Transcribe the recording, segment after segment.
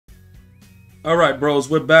All right, bros,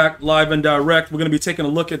 we're back live and direct. We're going to be taking a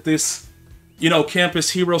look at this,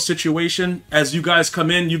 campus hero situation. As you guys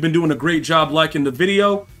come in, you've been doing a great job liking the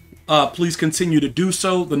video. Please continue to do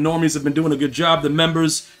so. The normies have been doing a good job. The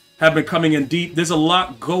members have been coming in deep. There's a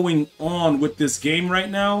lot going on with this game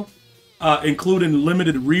right now, including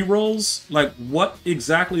limited rerolls. Like, what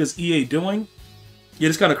exactly is EA doing? Yeah,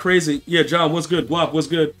 it's kind of crazy. Yeah, John, what's good? Guap, what's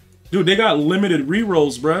good? Dude, they got limited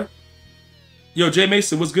rerolls, bruh. Yo, Jay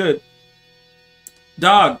Mason, what's good?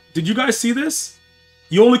 Dog, did you guys see this?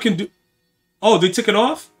 You only can do... Oh, they took it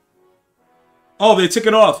off? Oh, they took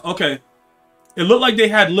it off. Okay. It looked like they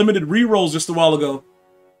had limited rerolls just a while ago.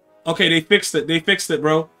 Okay, they fixed it. They fixed it,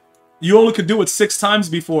 bro. You only could do it 6 times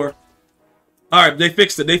before. Alright, they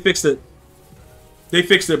fixed it. They fixed it. They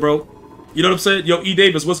fixed it, bro. You know what I'm saying? Yo, E.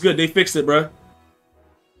 Davis, what's good? They fixed it, bro.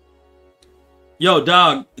 Yo,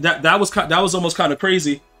 dog, that was almost kind of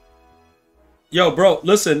crazy. Yo, bro,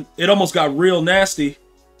 listen, it almost got real nasty.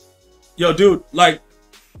 Yo, dude, like,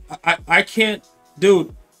 I can't,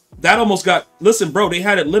 dude, that almost got, listen, bro, they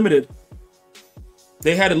had it limited.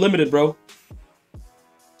 They had it limited, bro.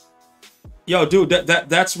 Yo, dude,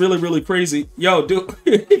 that's really, really crazy. Yo, dude,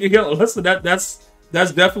 yo, listen, that's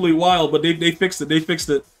definitely wild, but they fixed it. They fixed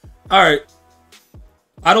it. All right.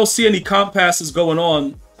 I don't see any comp passes going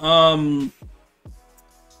on.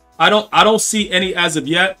 I don't see any as of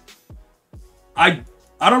yet. I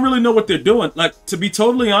don't really know what they're doing. Like, to be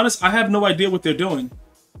totally honest, I have no idea what they're doing.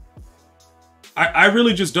 I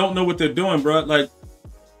really just don't know what they're doing, bro. Like,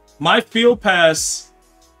 my field pass,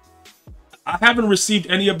 I haven't received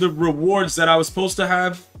any of the rewards that I was supposed to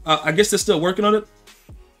have. I guess they're still working on it.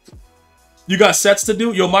 You got sets to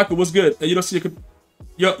do? Yo, Michael, what's good? You don't see you could...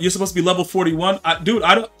 Yo, you're supposed to be level 41. Dude,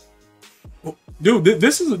 I don't... Dude,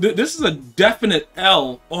 this is a definite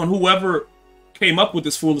L on whoever came up with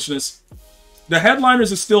this foolishness. The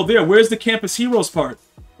headliners are still there. Where's the campus heroes part?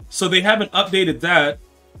 So they haven't updated that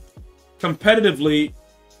competitively.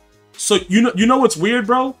 So you know what's weird,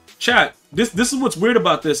 bro? Chat. This is what's weird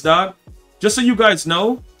about this, dog. Just so you guys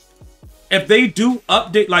know, if they do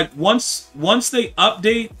update, like once they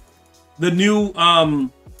update the new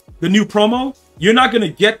promo, you're not gonna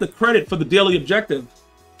get the credit for the daily objective.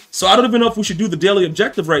 So I don't even know if we should do the daily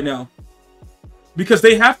objective right now. Because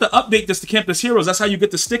they have to update this to Campus Heroes. That's how you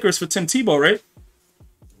get the stickers for Tim Tebow, right?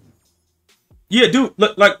 Yeah, dude.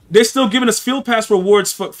 Like, they're still giving us Field Pass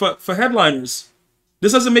rewards for headliners.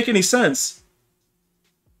 This doesn't make any sense.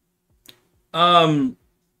 Yeah,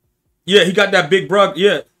 he got that big brug.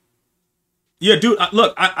 Yeah. Yeah, dude.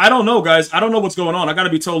 Look, I don't know, guys. I don't know what's going on. I got to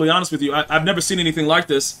be totally honest with you. I've never seen anything like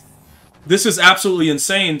this. This is absolutely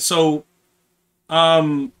insane. So,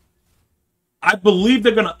 I believe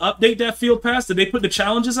they're going to update that field pass. Did they put the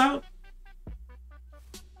challenges out?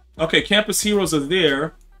 Okay, Campus Heroes are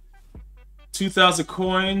there. 2,000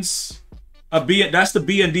 coins. That's the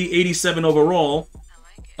B&D 87 overall.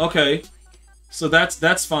 Okay. So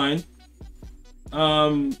that's fine.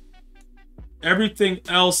 Everything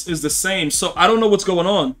else is the same. So I don't know what's going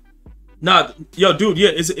on. Nah, yo, dude, yeah,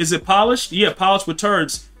 is it polished? Yeah, polished with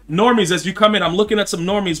turds. Normies, as you come in, I'm looking at some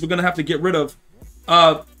normies we're going to have to get rid of.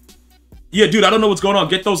 Yeah, dude, I don't know what's going on.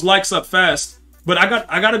 Get those likes up fast. But I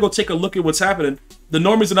got to go take a look at what's happening. The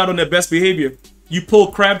normies are not on their best behavior. You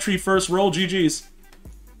pull Crabtree first roll, GG's.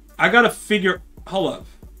 I got to figure... Hold up.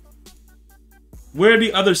 Where are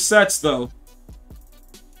the other sets, though?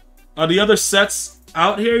 Are the other sets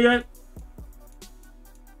out here yet?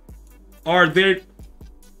 Are they...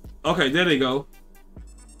 Okay, there they go.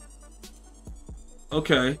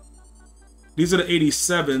 Okay. These are the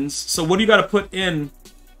 87s. So what do you got to put in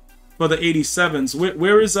for the 87s?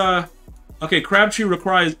 Where is... Okay, Crabtree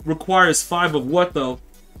requires 5 of what, though?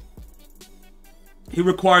 He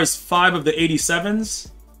requires 5 of the 87s?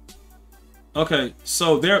 Okay,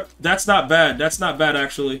 so there... That's not bad. That's not bad,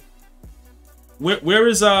 actually. Where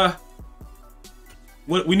is...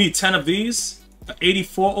 We need 10 of these?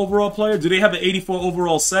 84 overall player? Do they have an 84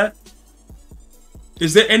 overall set?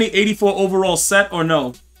 Is there any 84 overall set or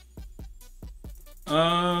no?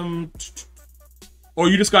 Or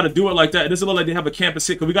you just got to do it like that. It doesn't look like they have a campus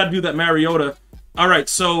hit because we got to do that Mariota. All right,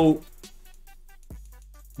 so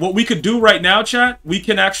what we could do right now, chat, we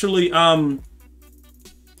can actually oh,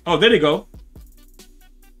 there they go.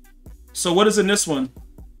 So what is in this one?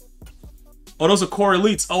 Oh, those are core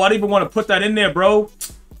elites. Oh, I didn't even want to put that in there, bro.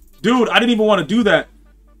 Dude, I didn't even want to do that.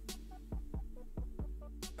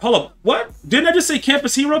 Hold up. What? Didn't I just say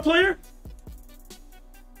campus hero player?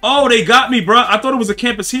 Oh, they got me, bro. I thought it was a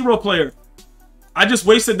campus hero player. I just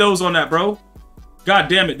wasted those on that, bro. God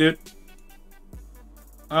damn it, dude.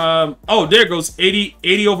 Oh, there goes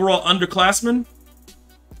 80 overall underclassmen.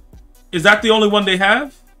 Is that the only one they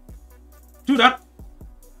have? Dude,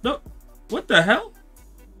 no, what the hell?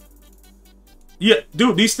 Yeah,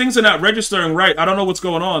 dude, these things are not registering right. I don't know what's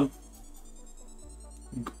going on.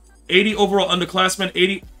 80 overall underclassmen,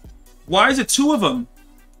 80. Why is it 2 of them?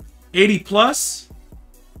 80 plus?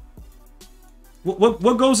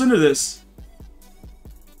 What goes into this?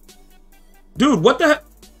 Dude, what the heck?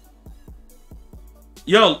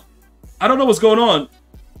 Yo, I don't know what's going on.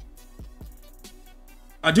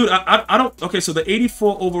 Dude, I don't... Okay, so the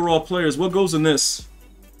 84 overall players, what goes in this?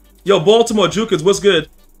 Yo, Baltimore Jukins, what's good?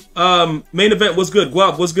 Main event, what's good?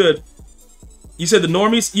 Guap, what's good? You said the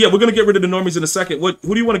normies? Yeah, we're gonna get rid of the normies in a second. Who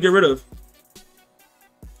do you want to get rid of?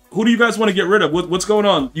 Who do you guys want to get rid of? What's going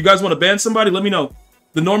on? You guys want to ban somebody? Let me know.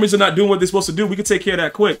 The normies are not doing what they're supposed to do. We can take care of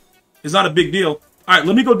that quick. It's not a big deal. All right,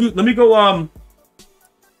 let me go.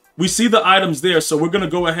 We see the items there, so we're gonna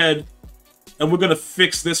go ahead and we're gonna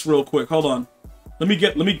fix this real quick. Hold on. Let me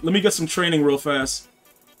get some training real fast.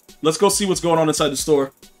 Let's go see what's going on inside the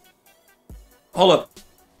store. Hold up.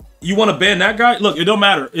 You want to ban that guy? Look, it don't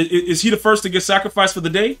matter. Is he the first to get sacrificed for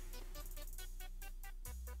the day?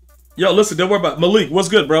 Yo, listen, don't worry about it. Malik, what's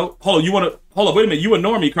good, bro? Hold on, wait a minute. You a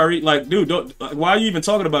normie, Curry. Like, dude, don't. Why are you even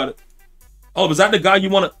talking about it? Oh, was that the guy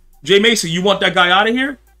you want to... Jay Mason, you want that guy out of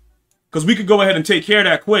here? Because we could go ahead and take care of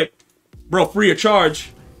that quick. Bro, free of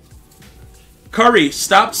charge. Curry,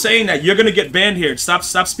 stop saying that. You're going to get banned here. Stop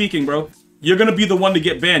speaking, bro. You're going to be the one to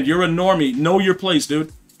get banned. You're a normie. Know your place,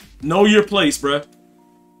 dude. Know your place, bro.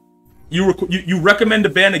 You recommend to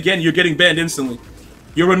ban again, you're getting banned instantly.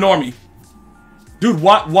 You're a normie. Dude,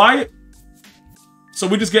 why? So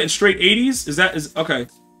we're just getting straight 80s? Is okay.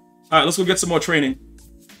 Alright, let's go get some more training.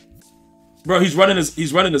 Bro, he's running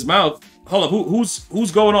his mouth. Hold up,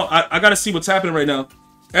 who's going on? I gotta see what's happening right now.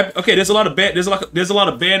 Okay, there's a lot of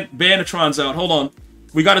banatrons out. Hold on.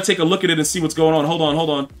 We gotta take a look at it and see what's going on. Hold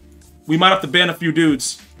on. We might have to ban a few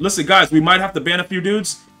dudes. Listen, guys, we might have to ban a few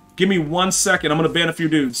dudes. Give me 1 second. I'm gonna ban a few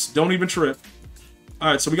dudes. Don't even trip.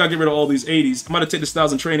 Alright, so we gotta get rid of all these 80s. I'm gonna take this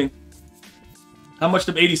 1,000 training. How much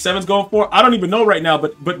the 87's going for? I don't even know right now,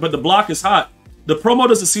 but the block is hot. The promo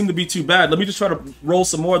doesn't seem to be too bad. Let me just try to roll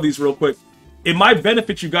some more of these real quick. It might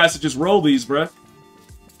benefit you guys to just roll these, bruh.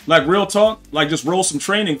 Like, real talk. Like, just roll some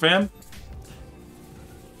training, fam.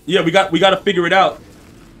 Yeah, we got to figure it out.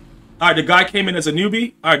 Alright, the guy came in as a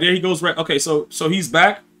newbie. Alright, there he goes. Right. Okay, so he's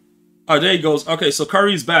back. Alright, there he goes. Okay, so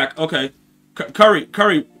Curry's back. Okay.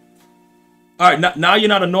 Curry. Alright, now you're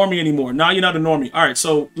not a normie anymore. Now you're not a normie. Alright,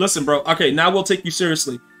 so listen, bro. Okay, now we'll take you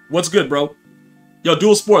seriously. What's good, bro? Yo,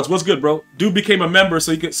 Dual Sports, what's good, bro? Dude became a member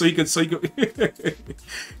so he could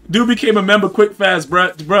Dude became a member quick fast,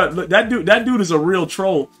 bro. Look, that dude is a real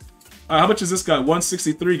troll. Alright, how much is this guy?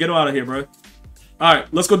 163. Get him out of here, bro. Alright,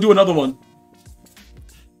 let's go do another one.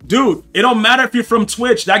 Dude, it don't matter if you're from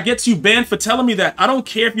Twitch. That gets you banned for telling me that. I don't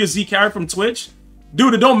care if you're Z-Carry from Twitch.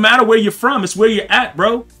 Dude, it don't matter where you're from. It's where you're at,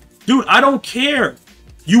 bro. Dude, I don't care.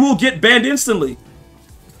 You will get banned instantly.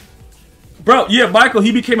 Bro, yeah, Michael,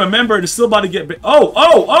 he became a member and is still about to get banned.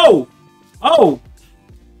 Oh,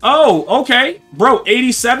 okay. Bro,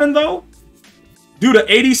 87, though? Dude, an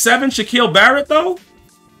 87 Shaquille Barrett, though?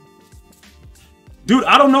 Dude,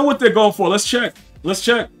 I don't know what they're going for. Let's check.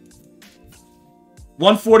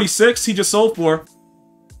 146, he just sold for.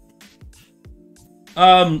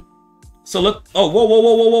 So let. Oh,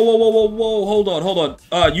 whoa! Hold on.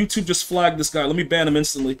 YouTube just flagged this guy. Let me ban him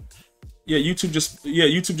instantly. Yeah, YouTube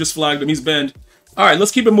just flagged him. He's banned. All right,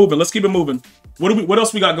 let's keep it moving. What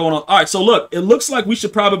else we got going on? All right, so look, it looks like we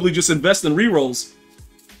should probably just invest in rerolls.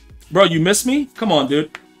 Bro, you miss me? Come on,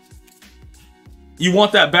 dude. You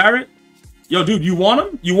want that Barrett? Yo, dude, you want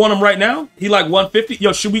him? You want him right now? He like 150.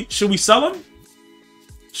 Yo, should we sell him?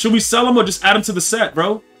 Should we sell him or just add him to the set,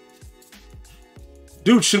 bro?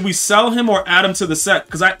 Dude, should we sell him or add him to the set?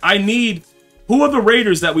 Because I need... Who are the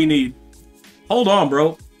Raiders that we need? Hold on,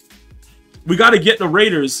 bro. We got to get the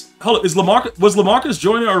Raiders. Hold on, was LaMarcus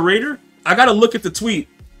Joyner a Raider? I got to look at the tweet.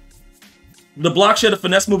 The block shed, the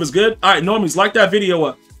finesse move is good. All right, normies, like that video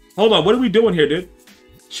up. Hold on, what are we doing here, dude?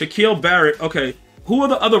 Shaquille Barrett. Okay. Who are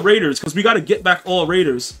the other Raiders? Because we got to get back all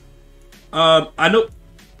Raiders. I know...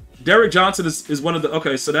 Derek Johnson is one of the...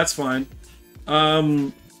 Okay, so that's fine.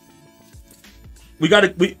 We're gonna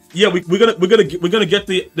get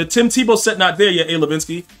the Tim Tebow set not there yet, A.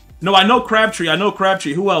 Levinsky. No, I know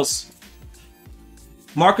Crabtree. Who else?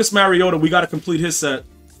 Marcus Mariota, we gotta complete his set.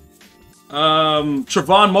 Trevon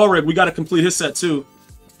Moehrig, we gotta complete his set too.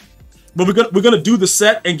 But we're gonna do the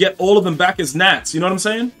set and get all of them back as Nats. You know what I'm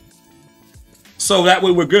saying? So that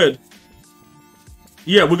way we're good.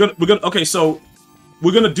 Yeah, we're gonna okay, so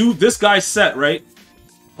we're gonna do this guy's set, right?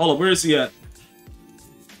 Hold up, where is he at?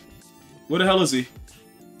 Where the hell is he?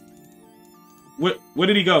 Where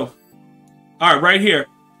did he go? All right, right here.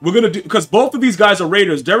 We're gonna do, because both of these guys are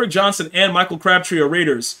Raiders. Derek Johnson and Michael Crabtree are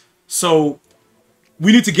Raiders. So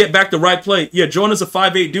we need to get back the right play. Yeah, Jordan's a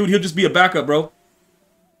 5'8" dude. He'll just be a backup, bro.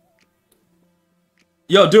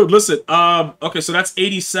 Yo, dude, listen. Okay, so that's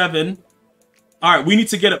 87. All right, we need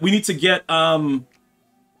to get it. We need to get who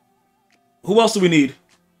else do we need?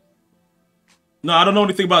 No, I don't know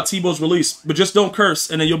anything about Tebow's release, but just don't curse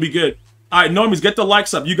and then you'll be good. All right, normies, get the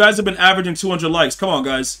likes up. You guys have been averaging 200 likes. Come on,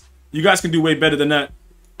 guys. You guys can do way better than that.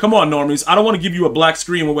 Come on, normies. I don't want to give you a black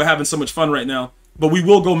screen when we're having so much fun right now, but we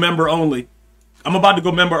will go member only. I'm about to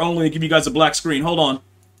go member only and give you guys a black screen. Hold on.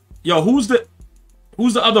 Yo, who's the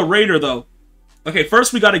other Raider, though? Okay,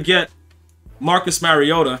 first we got to get Marcus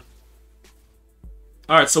Mariota.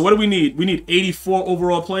 All right, so what do we need? We need 84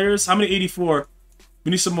 overall players. How many 84?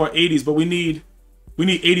 We need some more 80s, but we need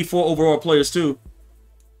 84 overall players, too.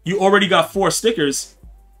 You already got 4 stickers.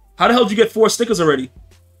 How the hell did you get 4 stickers already?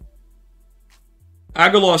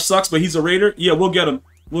 Aguilar sucks, but he's a Raider? Yeah, we'll get him.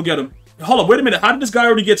 We'll get him. Hold on, wait a minute. How did this guy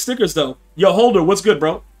already get stickers, though? Yo, Holder, what's good,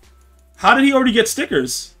 bro? How did he already get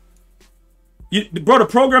stickers? Bro, the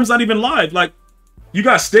program's not even live. Like, you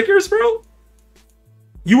got stickers, bro?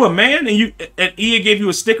 You a man and EA gave you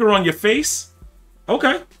a sticker on your face?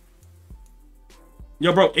 Okay.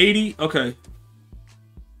 Yo, bro, 80? Okay.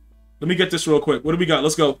 Let me get this real quick. What do we got?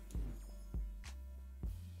 Let's go.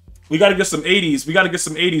 We got to get some 80s. We got to get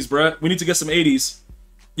some 80s, bruh. We need to get some 80s.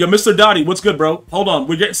 Yo, Mr. Dottie, what's good, bro? Hold on.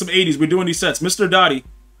 We're getting some 80s. We're doing these sets. Mr. Dottie.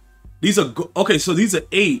 These are... Okay, so these are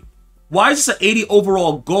 8. Why is this an 80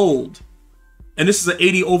 overall gold? And this is an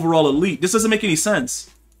 80 overall elite? This doesn't make any sense.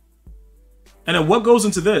 And then what goes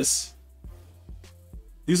into this?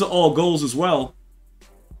 These are all golds as well.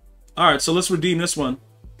 Alright, so let's redeem this one.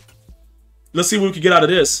 Let's see what we can get out of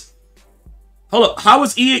this. Hold up. How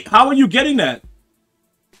is EA... How are you getting that?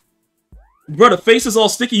 Bro, the face is all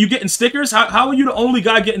sticky. You getting stickers? How are you the only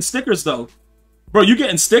guy getting stickers, though? Bro, you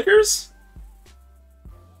getting stickers?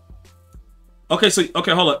 Okay, so...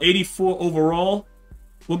 Okay, hold up. 84 overall.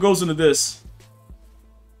 What goes into this?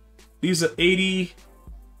 These are 80...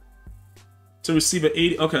 To receive an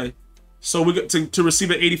 80... Okay. So we got to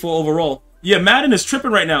receive an 84 overall. Yeah, Madden is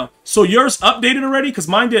tripping right now. So yours updated already? Because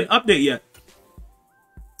mine didn't update yet.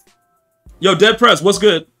 Yo, Dead Press, what's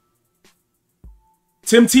good?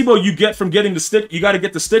 Tim Tebow, you get from getting the stick. You got to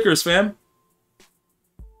get the stickers, fam.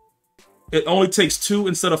 It only takes 2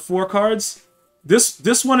 instead of 4 cards.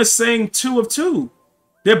 This one is saying 2 of 2.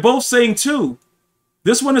 They're both saying 2.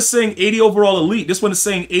 This one is saying 80 overall elite. This one is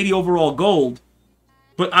saying 80 overall gold.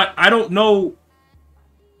 But I don't know.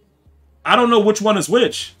 I don't know which one is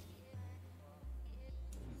which.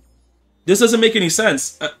 This doesn't make any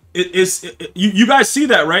sense. You guys see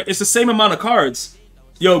that, right? It's the same amount of cards.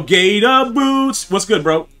 Yo, Gator Boots. What's good,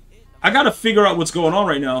 bro? I gotta figure out what's going on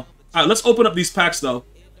right now. All right, let's open up these packs, though.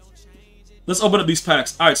 Let's open up these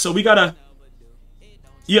packs. All right, so we gotta...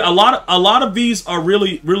 Yeah, a lot of these are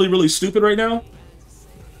really stupid right now.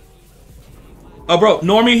 Oh, bro,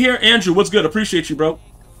 Normie here. Andrew, what's good? Appreciate you, bro.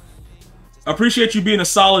 Appreciate you being a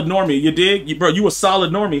solid Normie. You dig? Bro, you a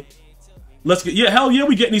solid Normie. Let's get... Yeah, hell yeah,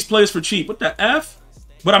 we getting these players for cheap. What the F?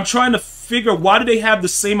 But I'm trying to figure, why do they have the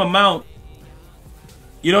same amount?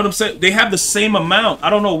 You know what I'm saying? They have the same amount. I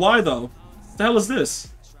don't know why, though. What the hell is this?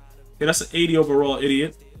 Okay, that's an 80 overall,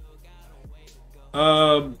 idiot.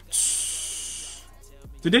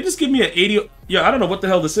 Did they just give me an 80? Yeah, I don't know what the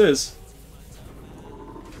hell this is.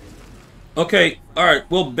 Okay, alright,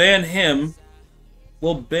 we'll ban him.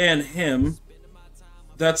 We'll ban him.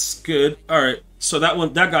 That's good. Alright, so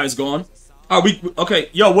that guy's gone. Alright, okay,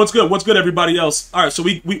 yo, what's good? What's good, everybody else? Alright, so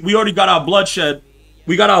we already got our bloodshed.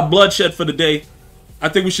 We got our bloodshed for the day. I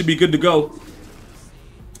think we should be good to go.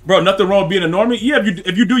 Bro, nothing wrong with being a normie. Yeah,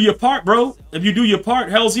 if you do your part, bro. If you do your part,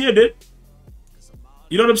 hell's yeah, dude.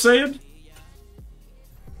 You know what I'm saying?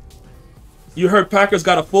 You heard Packers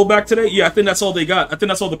got a fullback today? Yeah, I think that's all they got. I think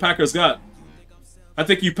that's all the Packers got. I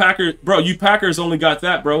think you Packers... Bro, you Packers only got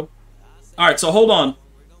that, bro. Alright, so hold on.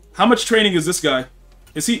 How much training is this guy?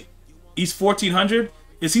 Is he... He's 1,400?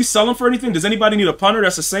 Is he selling for anything? Does anybody need a punter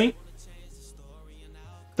that's a Saint?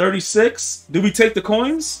 36? Do we take the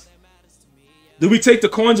coins? Do we take the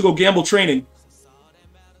coins or go gamble training?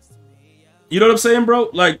 You know what I'm saying, bro?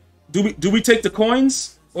 Like, do we take the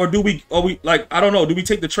coins? Or do we... Or we... Like, I don't know. Do we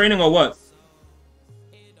take the training or what?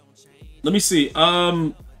 Let me see.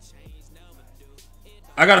 I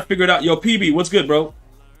gotta figure it out. Yo, PB, what's good, bro?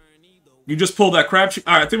 You just pulled that Crabtree.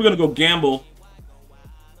 All right, I think we're gonna go gamble.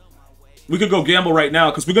 We could go gamble right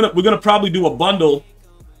now because we're gonna probably do a bundle.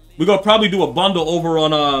 We're gonna probably do a bundle over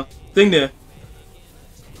on thing there.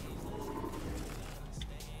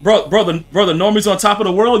 Bro, the normies on top of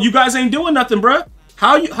the world. You guys ain't doing nothing, bro.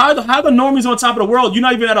 How the normies on top of the world? You're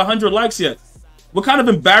not even at 100 likes yet. What kind of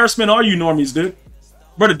embarrassment are you normies, dude?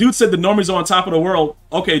 Bro, the dude said the normies are on top of the world.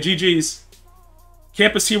 Okay, GG's.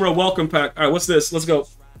 Campus Hero welcome pack. All right, what's this? Let's go.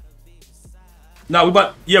 Now we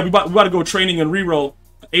about to go training and reroll.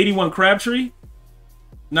 81 Crabtree.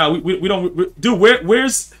 No, we don't. Dude,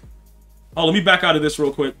 where's? Oh, let me back out of this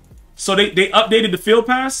real quick. So they updated the field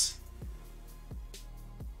pass.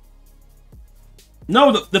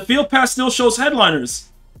 No, the field pass still shows headliners.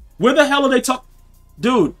 Where the hell are they talking?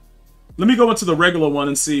 Dude, let me go into the regular one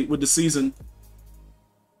and see with the season.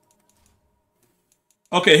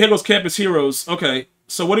 Okay, here goes Campus Heroes. Okay,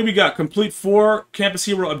 so what do we got? Complete 4 Campus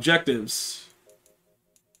Hero objectives.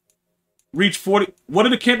 Reach 40. What are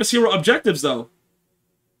the Campus Hero objectives, though?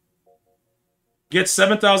 Get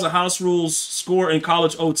 7,000 house rules, score in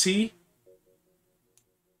college OT.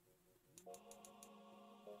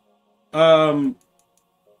 But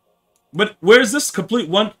where's this complete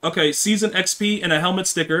one? Okay, season XP and a helmet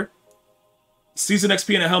sticker. Season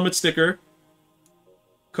XP and a helmet sticker.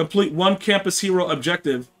 Complete 1 Campus Hero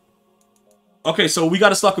objective. Okay, so we got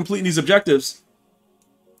to start completing these objectives.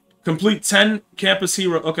 Complete 10 Campus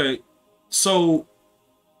Hero. Okay, so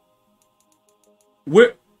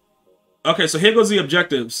okay, so here goes the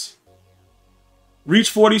objectives. Reach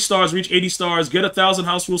 40 stars, reach 80 stars, get 1,000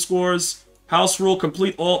 house rule scores. House rule,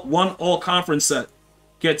 complete one all conference set.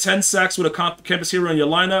 Get 10 sacks with a Campus Hero in your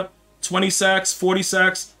lineup. 20 sacks, 40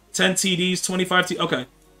 sacks, 10 TDs, 25 TDs. Okay.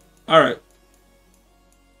 All right.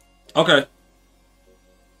 Okay.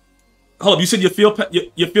 Hold up. You said your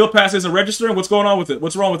field pass isn't registering? What's going on with it?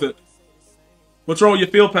 What's wrong with it? What's wrong with your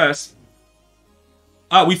field pass?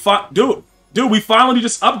 Dude, we finally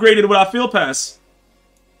just upgraded with our field pass.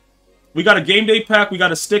 We got a game day pack. We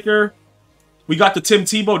got a sticker. We got the Tim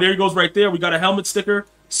Tebow. There he goes right there. We got a helmet sticker.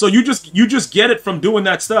 So you just get it from doing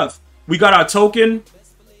that stuff. We got our token.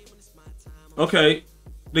 Okay.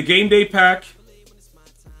 The game day pack.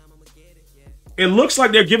 It looks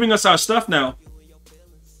like they're giving us our stuff now.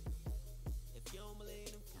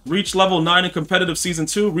 Reach level 9 in competitive season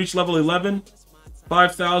 2. Reach level 11.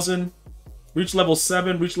 5,000. Reach level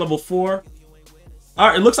 7. Reach level 4.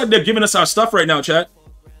 Alright, it looks like they're giving us our stuff right now, chat.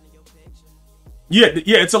 Yeah,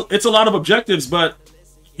 it's a lot of objectives, but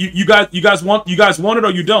you guys want it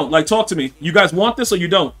or you don't. Like, talk to me. You guys want this or you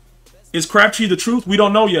don't? Is Crabtree the truth? We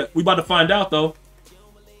don't know yet. We about to find out though.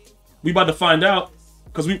 We about to find out.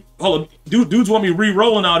 Cause hold on, dudes want me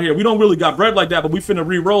re-rolling out here. We don't really got bread like that, but we finna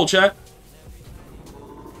re-roll, chat.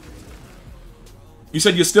 You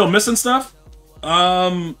said you're still missing stuff?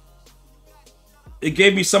 It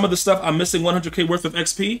gave me some of the stuff. I'm missing 100k worth of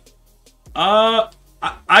XP. I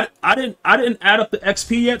didn't add up the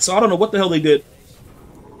XP yet, so I don't know what the hell they did.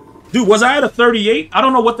 Dude, was I at a 38? I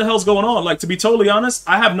don't know what the hell's going on. Like, to be totally honest,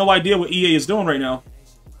 I have no idea what EA is doing right now.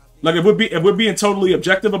 Like, if we're being totally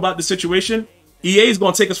objective about the situation, EA is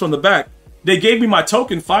gonna take us from the back. They gave me my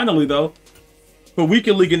token finally though for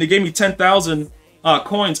Weekend League, and they gave me 10,000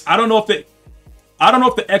 coins. I don't know if the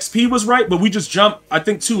XP was right, but we just jumped, I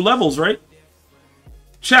think, 2 levels, right?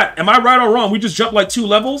 Chat, am I right or wrong? We just jumped like 2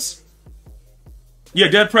 levels? Yeah,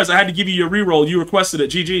 Dead Press, I had to give you your reroll. You requested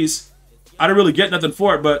it. GG's. I didn't really get nothing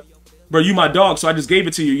for it, but bro, you my dog, so I just gave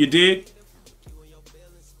it to you. You dig?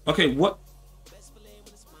 Okay, what?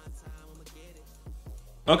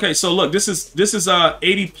 Okay, so look, this is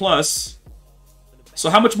 80 plus. So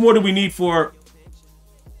how much more do we need for?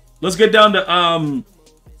 Let's get down to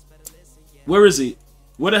where is he?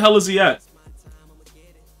 Where the hell is he at?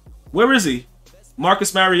 Where is he?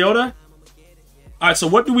 Marcus Mariota? Alright, so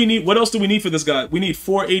what do we need? What else do we need for this guy? We need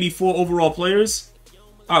 484 overall players.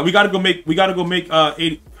 Alright, we gotta go make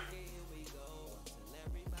 80.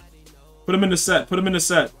 Put him in the set. Put him in the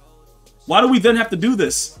set. Why do we then have to do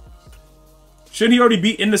this? Shouldn't he already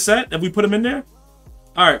be in the set if we put him in there?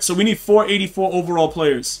 Alright, so we need 484 overall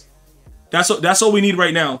players. That's all we need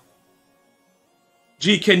right now.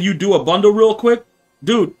 Gee, can you do a bundle real quick?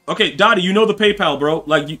 Dude, okay, Dottie, you know the PayPal, bro.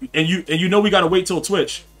 Like, you know we gotta wait till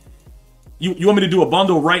Twitch. You want me to do a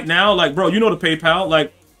bundle right now? Like, bro, you know the PayPal.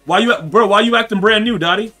 Like, why you acting brand new,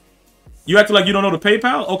 Dottie? You acting like you don't know the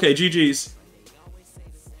PayPal? Okay, GG's.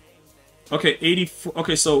 Okay, 84.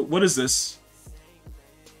 Okay, so what is this?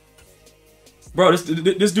 Bro,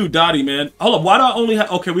 this dude Dottie, man. Hold up, why do I only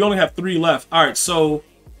have... Okay, we only have 3 left. Alright, so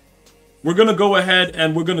we're gonna go ahead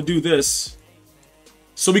and we're gonna do this.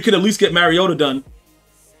 So we could at least get Mariota done.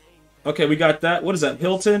 Okay, we got that. What is that?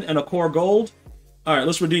 Hilton and a core gold. Alright,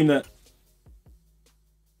 let's redeem that.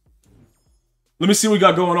 Let me see what we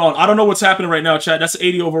got going on. I don't know what's happening right now, chat. That's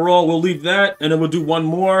 80 overall. We'll leave that, and then we'll do one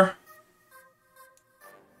more.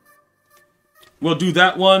 We'll do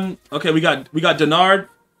that one. Okay, we got Denard.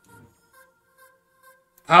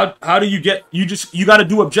 How do you get, you got to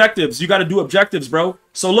do objectives. You got to do objectives, bro.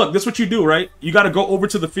 So look, this is what you do, right? You got to go over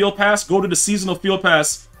to the field pass, go to the seasonal field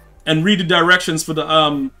pass, and read the directions for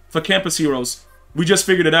the for campus heroes. We just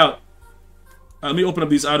figured it out. Let me open up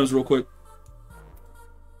these items real quick.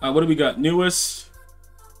 What do we got? Newest.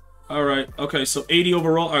 All right. Okay, so 80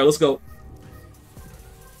 overall. All right, let's go.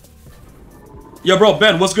 Yo, bro,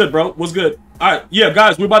 Ben, what's good, bro? What's good? All right, yeah,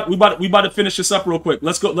 guys, we about to finish this up real quick.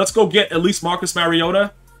 Let's go get at least Marcus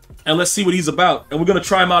Mariota, and let's see what he's about. And we're gonna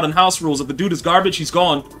try him out in house rules. If the dude is garbage, he's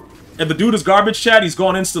gone. If the dude is garbage, Chad, he's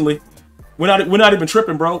gone instantly. We're not even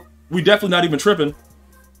tripping, bro. We definitely not even tripping.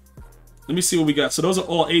 Let me see what we got. So those are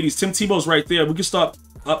all 80s. Tim Tebow's right there. We can start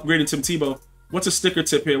upgrading Tim Tebow. What's a sticker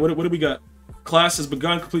tip here? What do we got? Class has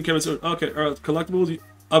begun. Complete Kevin. Okay, collectibles.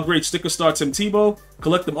 Upgrade sticker star Tim Tebow.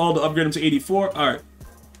 Collect them all to upgrade him to 84. All right.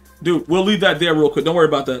 Dude, we'll leave that there real quick. Don't worry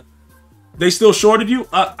about that. They still shorted you?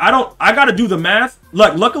 I gotta do the math.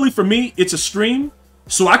 Look, luckily for me, it's a stream,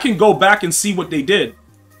 so I can go back and see what they did.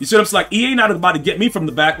 You see what I'm saying? Like, EA not about to get me from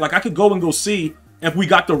the back. Like, I could go and go see if we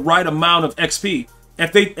got the right amount of XP.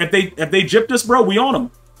 If they gypped us, bro, we on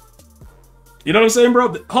them. You know what I'm saying,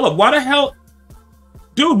 bro? Hold up, why the hell?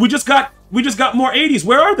 Dude, we just got more 80s.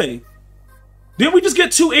 Where are they? Didn't we just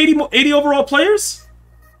get 80 overall players?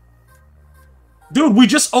 Dude, we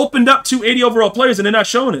just opened up 80 overall players and they're not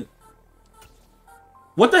showing it.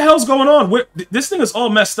 What the hell's going on? This thing is all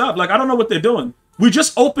messed up. Like, I don't know what they're doing. We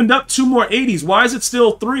just opened up 2 more 80s. Why is it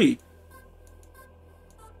still 3?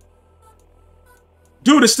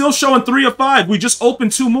 Dude, it's still showing 3 or 5. We just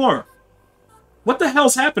opened 2 more. What the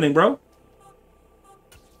hell's happening, bro?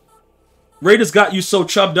 Raiders got you so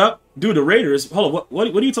chubbed up? Dude, the Raiders... Hold on, what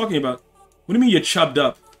are you talking about? What do you mean you're chubbed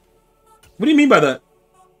up? What do you mean by that?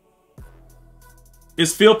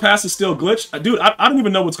 Is field passes still glitched? Dude, I don't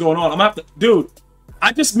even know what's going on. I'm gonna have to... Dude,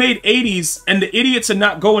 I just made 80s and the idiots are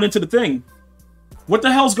not going into the thing. What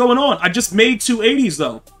the hell's going on? I just made 2 80s,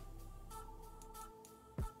 though.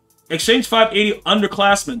 Exchange 580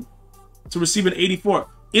 underclassmen to receive an 84.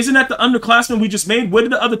 Isn't that the underclassmen we just made? Where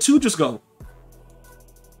did the other 2 just go?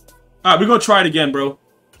 All right, we're gonna try it again, bro.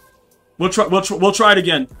 We'll try it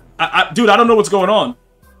again. Dude, I don't know what's going on.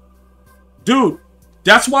 Dude,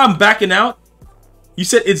 that's why I'm backing out. You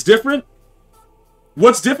said it's different?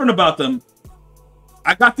 What's different about them?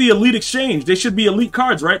 I got the elite exchange. They should be elite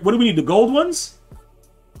cards, right? What do we need? The gold ones?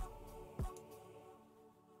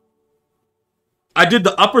 I did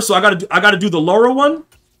the upper, so I gotta do the lower one.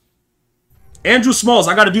 Andrew Smalls,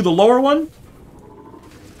 I gotta do the lower one.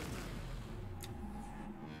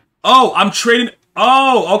 Oh, I'm trading.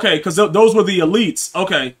 Oh, okay, because those were the elites.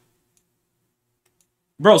 Okay.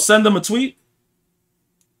 Bro, send them a tweet.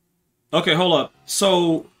 Okay, hold up.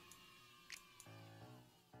 So,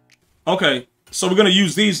 okay. So we're gonna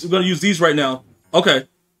use these. We're gonna use these right now. Okay.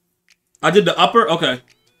 I did the upper. Okay.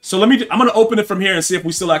 So I'm gonna open it from here and see if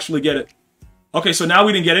we still actually get it. Okay, so now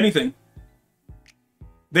we didn't get anything.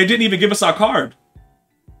 They didn't even give us our card.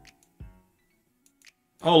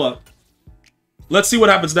 Hold up. Let's see what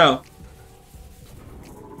happens now.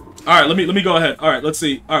 All right, let me go ahead. All right, let's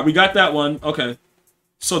see. All right, we got that one. Okay.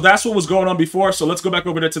 So that's what was going on before. So let's go back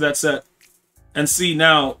over there to that set and see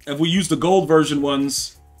now if we use the gold version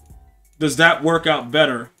ones, does that work out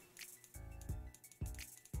better?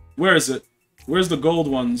 Where is it? Where's the gold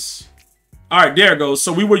ones? All right, there it goes.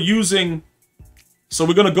 So we were using... So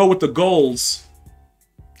we're going to go with the goals.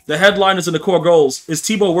 The headliners and the core goals. Is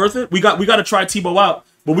Tebow worth it? We got to try Tebow out,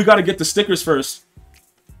 but we got to get the stickers first.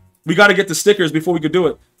 We got to get the stickers before we could do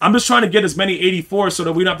it. I'm just trying to get as many 84s so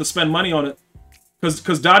that we don't have to spend money on it.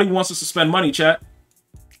 Because Dottie wants us to spend money, chat.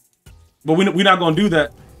 But we're not going to do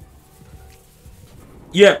that.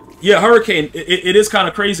 Yeah, Hurricane. It is kind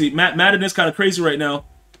of crazy. Madden is kind of crazy right now.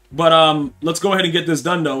 But let's go ahead and get this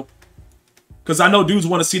done, though. Because I know dudes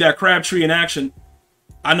want to see that Crabtree in action.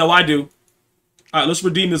 I know I do. All right, let's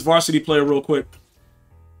redeem this varsity player real quick.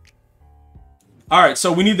 All right,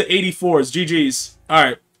 so we need the 84s. GG's. All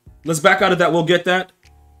right, let's back out of that. We'll get that.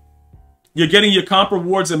 You're getting your comp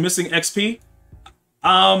rewards and missing XP.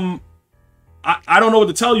 I don't know what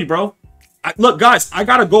to tell you, bro. Look, guys, I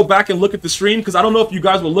gotta go back and look at the stream because I don't know if you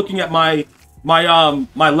guys were looking at my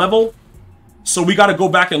level. So we gotta go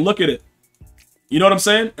back and look at it. You know what I'm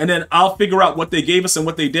saying? And then I'll figure out what they gave us and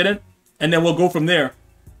what they didn't, and then we'll go from there.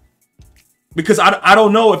 Because I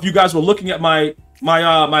don't know if you guys were looking at my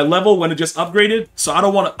level when it just upgraded, so I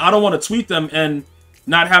don't want to tweet them and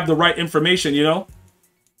not have the right information, you know.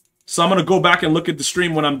 So I'm gonna go back and look at the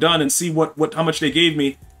stream when I'm done and see how much they gave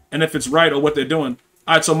me and if it's right or what they're doing.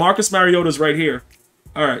 All right, so Marcus Mariota's right here.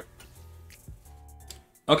 All right.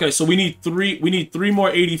 Okay, so we need three more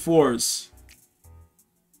 84s.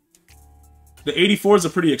 The 84s are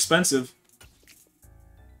pretty expensive.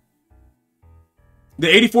 The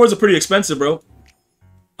 84s are pretty expensive, bro.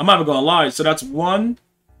 I'm not even gonna lie. So that's one.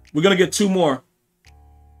 We're gonna get two more.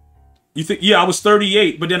 You think? Yeah, I was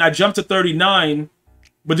 38, but then I jumped to 39.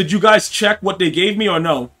 But did you guys check what they gave me or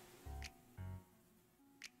no?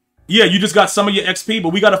 Yeah, you just got some of your XP, but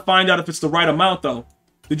we gotta find out if it's the right amount, though.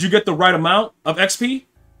 Did you get the right amount of XP?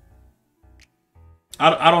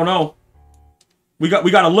 I don't know. We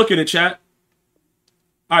gotta look at it, chat.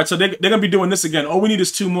 All right, so they're gonna be doing this again. All we need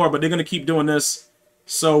is two more, but they're gonna keep doing this.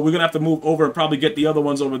 So we're gonna have to move over and probably get the other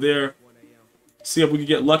ones over there. See if we can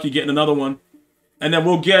get lucky getting another one, and then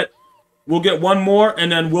we'll get one more,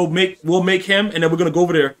 and then we'll make him, and then we're gonna go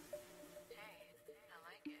over there.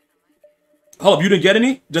 Hold up, you didn't get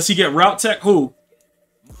any? Does he get route tech? Who?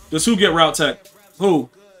 Does who get route tech? Who?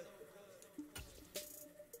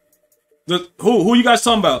 Who you guys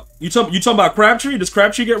talking about? You talking about Crabtree? Does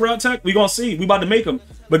Crabtree get route tech? We gonna see. We about to make him.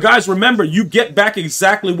 But guys, remember, you get back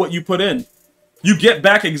exactly what you put in. You get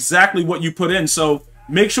back exactly what you put in. So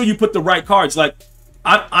make sure you put the right cards. Like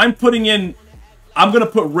I'm putting in. I'm gonna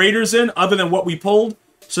put Raiders in other than what we pulled,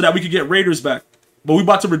 so that we could get Raiders back. But we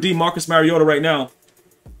about to redeem Marcus Mariota right now.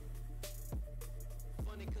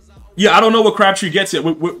 Yeah, I don't know what Crabtree gets yet.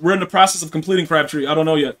 We're in the process of completing Crabtree. I don't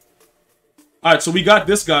know yet. All right, so we got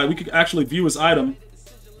this guy. We could actually view his item.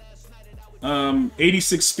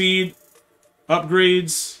 86 speed,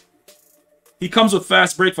 upgrades. He comes with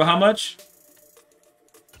fast break for how much?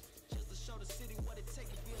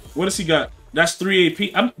 What does he got? That's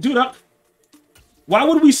 3 AP. Dude, why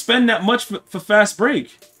would we spend that much for fast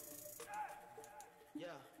break?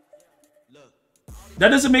 That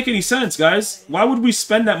doesn't make any sense, guys. Why would we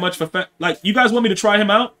spend that much for like, you guys want me to try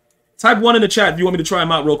him out? Type 1 in the chat if you want me to try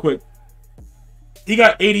him out real quick. He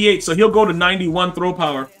got 88, so he'll go to 91 throw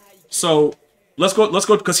power. So let's go,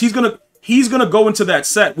 because he's gonna go into that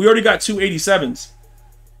set. We already got two 87s.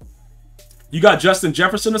 You got Justin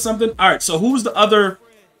Jefferson or something? All right, so who's the other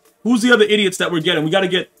idiots that we're getting? We got to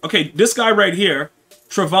get, okay, this guy right here,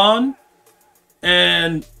 Trevon,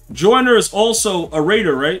 and Joyner is also a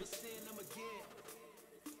Raider, right?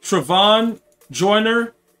 Trevon,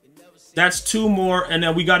 Joyner, that's two more, and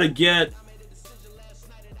then we got to get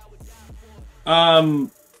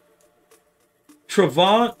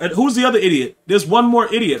Trevon, and who's the other idiot? There's one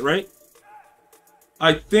more idiot, right?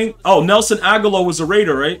 I think, oh, Nelson Aguilar was a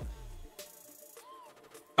Raider, right?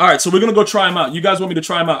 All right, so we're gonna go try him out. You guys want me to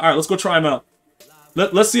try him out? All right, let's go try him out.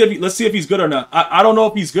 Let's see if he's good or not. I don't know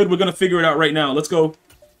if he's good. We're gonna figure it out right now. Let's go.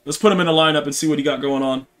 Let's put him in the lineup and see what he got going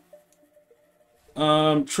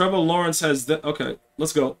on. Trevor Lawrence has that. Okay,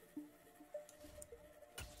 let's go.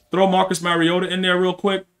 Throw Marcus Mariota in there real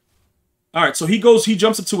quick. All right, so he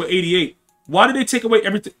jumps up to an 88. Why did they take away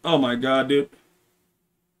everything? Oh my god, dude.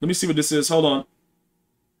 Let me see what this is. Hold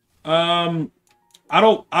on. I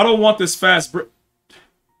don't want this fast break.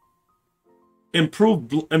 Dude,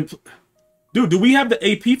 do we have the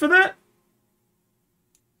AP for that?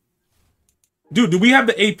 Dude, do we have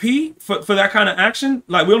the AP for that kind of action?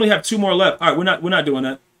 Like, we only have two more left. All right, we're not doing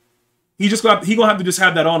that. He gonna have to just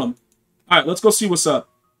have that on him. All right, let's go see what's up.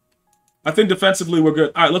 I think defensively we're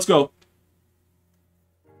good. All right, let's go.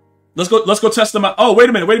 Let's go test him out. Oh, wait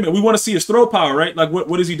a minute. We want to see his throw power, right? Like,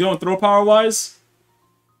 what is he doing throw power wise?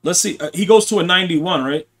 Let's see. He goes to a 91,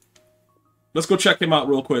 right? Let's go check him out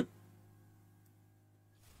real quick.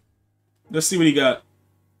 Let's see what he got.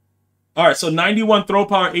 All right, so 91 throw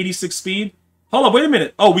power, 86 speed. Hold on, wait a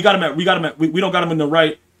minute. Oh, we don't got him in the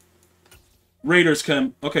right Raiders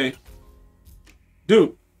chem. Okay.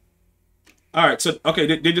 Dude. All right, so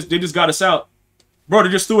okay, they just got us out. Bro, they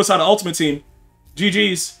just threw us out of Ultimate Team.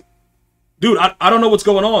 GG's. Dude, I don't know what's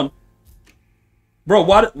going on. Bro,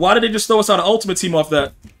 why did they just throw us out of Ultimate Team off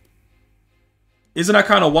that? Isn't that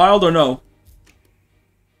kind of wild or no?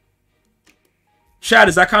 Chat,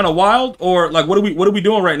 is that kind of wild, or like what are we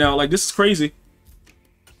doing right now? Like, this is crazy.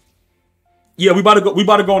 Yeah, we about to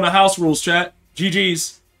go on the house rules, chat.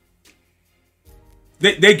 GG's.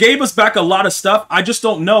 They gave us back a lot of stuff. I just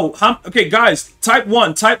don't know. Okay, guys, type one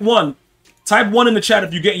in the chat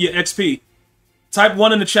if you get your XP. Type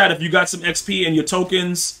 1 in the chat if you got some XP and your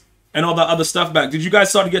tokens and all that other stuff back. Did you guys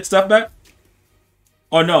start to get stuff back?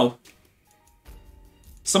 Or no?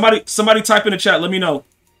 Somebody type in the chat. Let me know.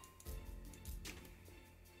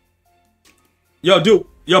 Yo, dude.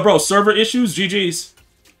 Yo, bro. Server issues? GG's.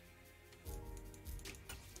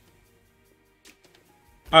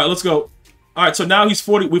 All right, let's go. All right, so now he's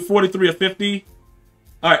 40. We're 43 of 50.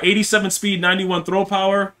 All right, 87 speed, 91 throw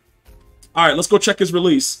power. All right, let's go check his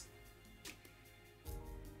release.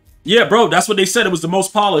 Yeah, bro, that's what they said. It was the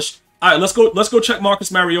most polished. All right, let's go check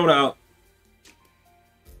Marcus Mariota out.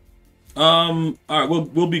 All right,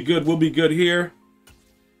 we'll be good. We'll be good here.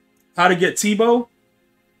 How to get Tebow?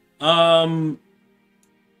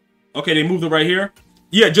 Okay, they moved it right here.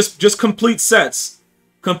 Yeah, just complete sets.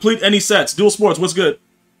 Complete any sets. Dual sports, what's good?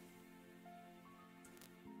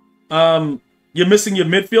 You're missing your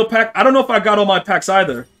midfield pack? I don't know if I got all my packs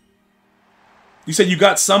either. You said you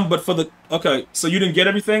got some, but for the... Okay, so you didn't get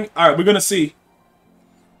everything? All right, we're going to see.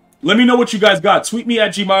 Let me know what you guys got. Tweet me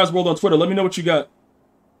at GmiasWorld on Twitter. Let me know what you got.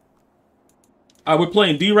 All right, we're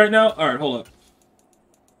playing D right now? All right, hold up.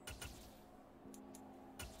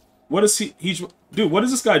 What is he... Dude, what is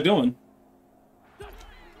this guy doing?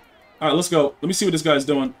 All right, let's go. Let me see what this guy's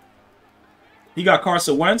doing. He got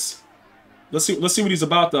Carson Wentz. Let's see what he's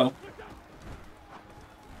about, though.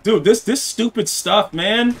 Dude, this stupid stuff,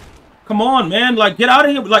 man. Come on, man. Like, get out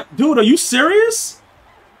of here. Like, dude, are you serious?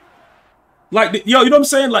 Like, yo, you know what I'm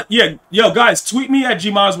saying? Like, yeah, yo, guys, tweet me at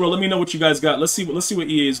GmiasWorld. Let me know what you guys got. Let's see what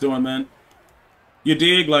EA is doing, man. You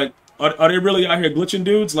dig? Like, are they really out here glitching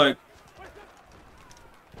dudes? Like,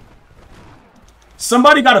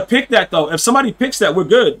 somebody got to pick that, though. If somebody picks that, we're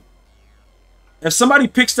good. If somebody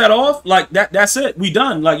picks that off, like, that's it. We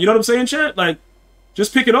done. Like, you know what I'm saying, chat? Like,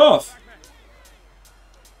 just pick it off.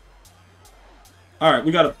 All right,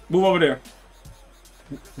 we got to move over there.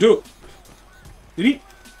 Dude. Did he?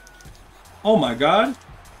 Oh, my God.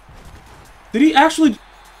 Did he actually?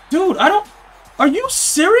 Dude, I don't... Are you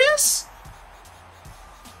serious?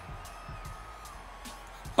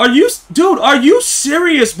 Are you... Dude, are you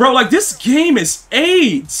serious, bro? Like, this game is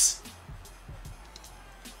AIDS.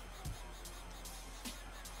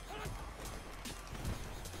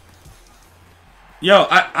 Yo,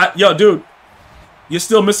 yo, dude. You're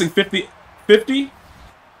still missing 50... 50?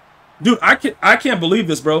 Dude, I can't believe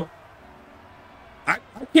this, bro. I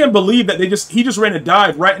can't believe that he just ran a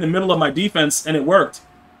dive right in the middle of my defense and it worked.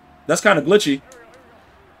 That's kind of glitchy.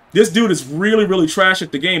 This dude is really, really trash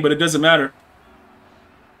at the game, but it doesn't matter.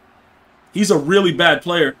 He's a really bad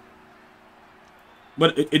player.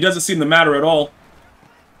 But it doesn't seem to matter at all.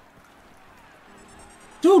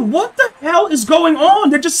 Dude, what the hell is going on?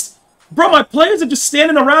 They're just... Bro, my players are just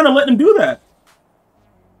standing around and letting him do that.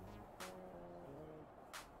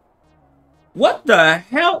 What the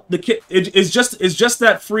hell? The kid it's just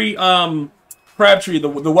that free Crabtree, the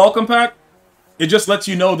welcome pack. It just lets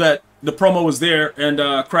you know that the promo is there and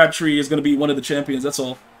Crabtree is gonna be one of the champions. That's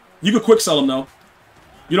all. You could quick sell him though.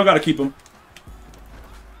 You don't gotta keep him.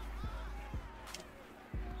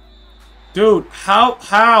 Dude, how,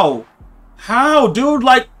 dude?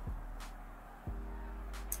 Like,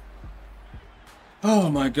 oh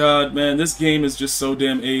my God, man, this game is just so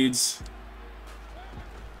damn AIDS.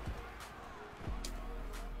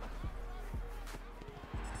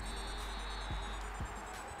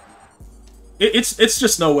 It's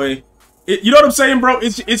just no way. You know what I'm saying, bro?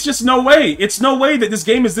 It's just no way. It's no way that this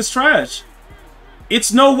game is this trash.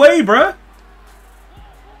 It's no way, bruh.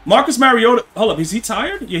 Marcus Mariota. Hold up, is he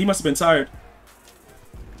tired? Yeah, he must have been tired.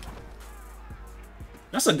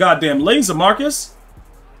 That's a goddamn laser, Marcus.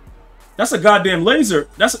 That's a goddamn laser.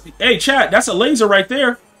 Hey, chat, that's a laser right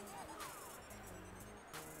there.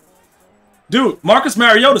 Dude, Marcus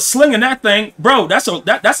Mariota slinging that thing. Bro, that's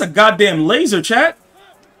a goddamn laser, chat.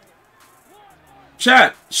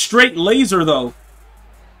 Chat, straight laser, though.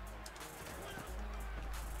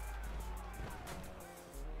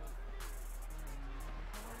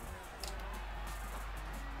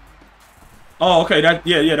 Oh, okay.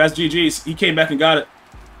 Yeah, that's GG's. He came back and got it.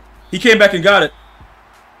 He came back and got it.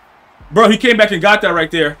 Bro, he came back and got that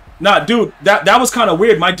right there. Nah, dude, that was kind of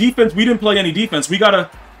weird. My defense, we didn't play any defense. We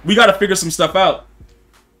gotta figure some stuff out.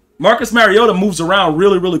 Marcus Mariota moves around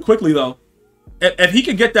really, really quickly, though. If he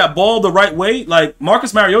could get that ball the right way, like,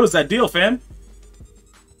 Marcus Mariota's that deal, fam.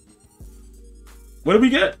 What did we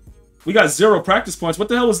get? We got 0 practice points. What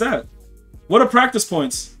the hell is that? What are practice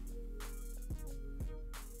points?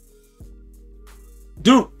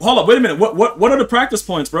 Dude, hold up. Wait a minute. What are the practice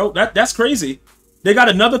points, bro? That's crazy. They got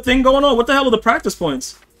another thing going on? What the hell are the practice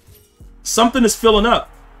points? Something is filling up.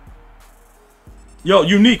 Yo,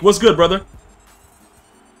 Unique, what's good, brother?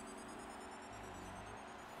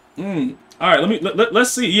 All right, let's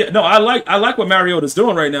see. Yeah, no, I like what Mariota's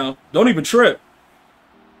doing right now. Don't even trip.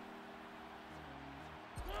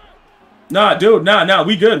 Nah, dude, nah,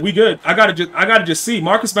 we good. I gotta just see.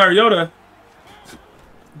 Marcus Mariota,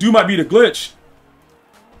 dude might be the glitch.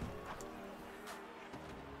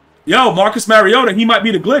 Yo, Marcus Mariota, he might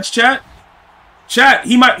be the glitch, chat. Chat,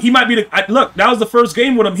 he might be the... look, that was the first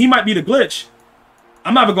game with him. He might be the glitch.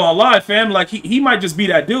 I'm not even gonna lie, fam. Like, he might just be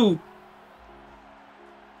that dude.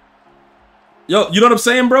 Yo, you know what I'm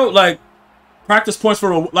saying, bro? Like, practice points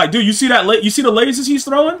for, like, dude, you see that, you see the lasers he's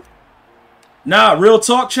throwing? Nah, real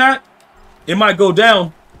talk, chat. It might go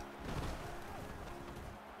down.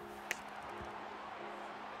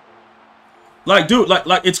 Like, dude,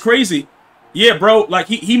 like it's crazy. Yeah, bro, like,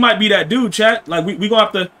 he might be that dude, chat. Like, we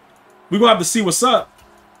gonna have to see what's up.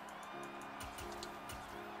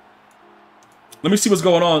 Let me see what's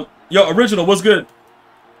going on. Yo, Original, what's good?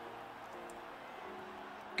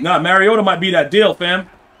 Nah, Mariota might be that deal, fam.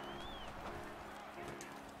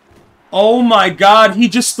 Oh my God, he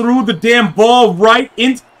just threw the damn ball right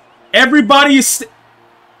in. Everybody is.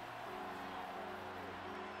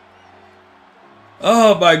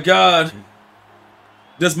 Oh my God.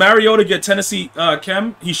 Does Mariota get Tennessee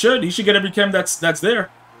chem? He should. He should get every chem that's there.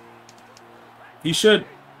 He should.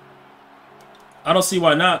 I don't see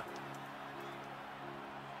why not.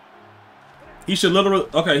 He should literally.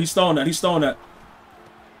 Okay, he's throwing that. He's throwing that.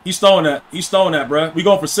 He's throwing that. He's throwing that, bro. We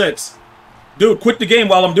going for 6. Dude, quit the game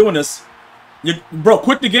while I'm doing this. Bro,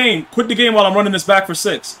 quit the game. Quit the game while I'm running this back for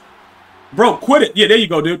 6. Bro, quit it. Yeah, there you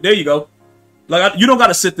go, dude. There you go. Like, you don't got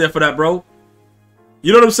to sit there for that, bro.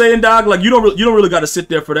 You know what I'm saying, dog? Like, you don't really got to sit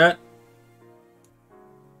there for that.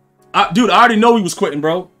 Dude, I already know he was quitting,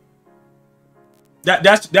 bro.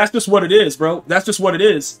 That's just what it is, bro. That's just what it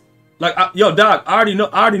is. Like, yo, dog, I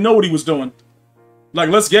already know what he was doing. Like,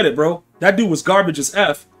 let's get it, bro. That dude was garbage as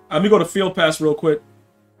F. Let me go to field pass real quick.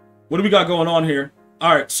 What do we got going on here?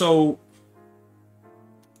 All right, so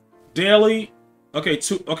daily. Okay,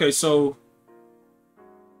 so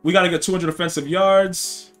we got to get 200 offensive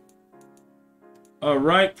yards. All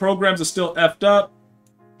right, programs are still effed up.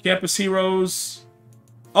 Campus heroes.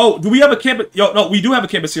 Oh, do we have a campus? Yo, no, we do have a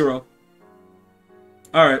campus hero.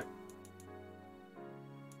 All right.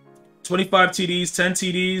 25 TDs, 10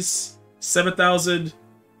 TDs, 7,000.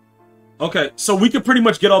 Okay, so we could pretty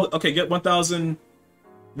much get all the, okay, get 1,000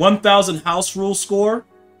 house rule score.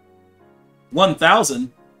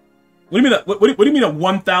 1,000? What do you mean that, what do you mean a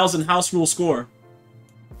 1,000 house rule score?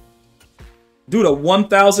 Dude, a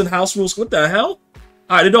 1,000 house rule score? What the hell?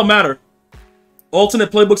 All right, it don't matter.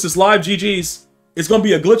 Alternate playbooks is live, GG's. It's going to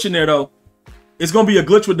be a glitch in there, though. It's going to be a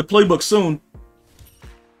glitch with the playbook soon.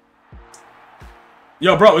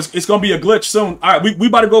 Yo, bro, it's going to be a glitch soon. All right, we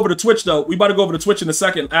about to go over to Twitch, though. We about to go over to Twitch in a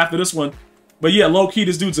second after this one. But yeah, low-key,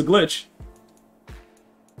 this dude's a glitch.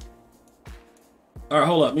 All right,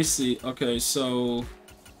 hold up. Let me see. Okay, so...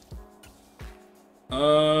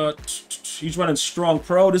 he's running strong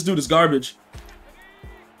pro. This dude is garbage.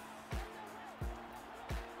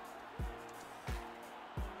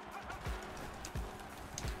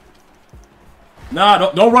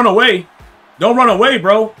 Nah, don't run away. Don't run away,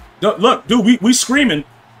 bro. Look, dude, we screaming.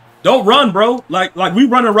 Don't run, bro. Like we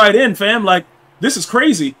running right in, fam. Like, this is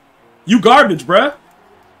crazy. You garbage, bruh.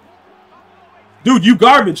 Dude, you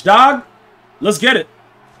garbage, dog. Let's get it.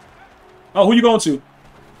 Oh, who you going to?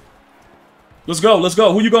 Let's go, let's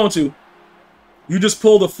go. Who you going to? You just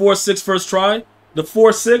pulled the 4-6 first try? The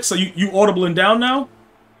 4-6, so you audibling down now?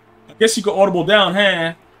 I guess you could audible down,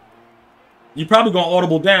 huh? You probably gonna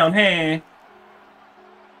audible down, huh?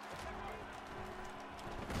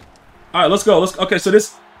 All right, let's go. Okay, so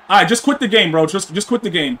this. All right, just quit the game, bro. Just quit the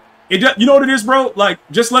game. You know what it is, bro? Like,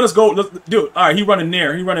 just let us go. Dude, all right, he running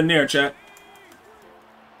near. He running near, chat.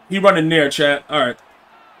 He running near, chat. All right,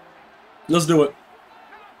 let's do it.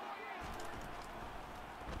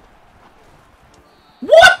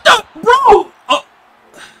 What the, bro?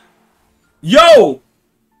 Yo,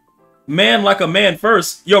 man, like a man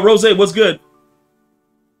first. Yo, Rose, what's good?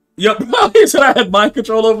 Yo, he said I had mind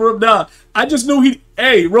control over him. Nah, I just knew he.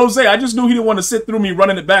 Hey, Rose, I just knew he didn't want to sit through me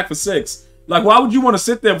running it back for 6. Like, why would you want to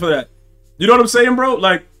sit there for that? You know what I'm saying, bro?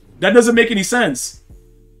 Like, that doesn't make any sense.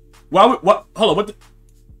 Why would, what? Hold on, what the?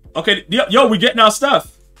 Okay, yo, we getting our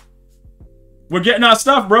stuff. We're getting our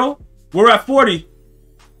stuff, bro. We're at 40.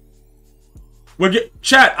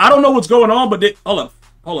 Chat, I don't know what's going on, but hold up.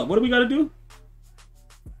 What do we got to do?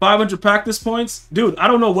 500 practice points? Dude, I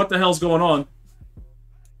don't know what the hell's going on.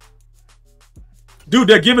 Dude,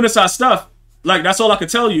 they're giving us our stuff. Like, that's all I can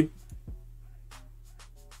tell you.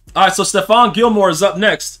 All right, so Stephon Gilmore is up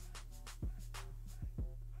next.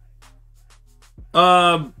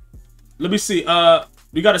 Let me see.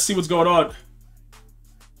 We got to see what's going on.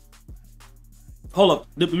 Hold up.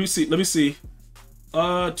 Let me see.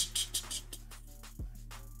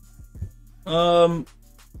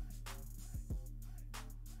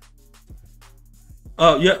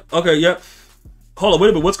 Yeah. Okay, yeah. Hold on, wait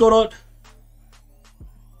a minute. What's going on?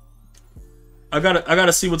 I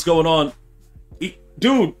gotta see what's going on.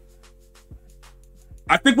 Dude,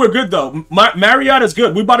 I think we're good though. Marriott is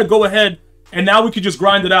good. We about to go ahead and now we could just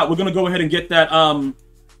grind it out. We're gonna go ahead and get that,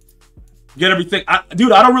 get everything.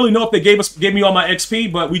 Dude, I don't really know if they gave me all my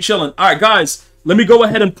XP, but we chilling. All right, guys, let me go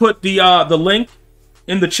ahead and put the link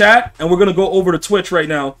in the chat, and we're gonna go over to Twitch right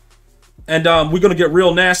now, and we're gonna get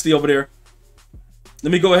real nasty over there.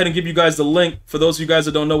 Let me go ahead and give you guys the link for those of you guys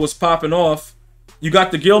that don't know what's popping off. You got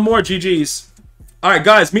the Gilmore? GG's. All right,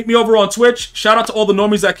 guys, meet me over on Twitch. Shout out to all the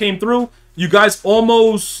normies that came through. You guys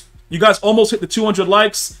almost hit the 200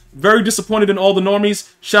 likes. Very disappointed in all the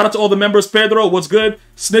normies. Shout out to all the members. Pedro, what's good?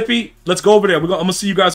 Snippy, let's go over there. I'm gonna see you guys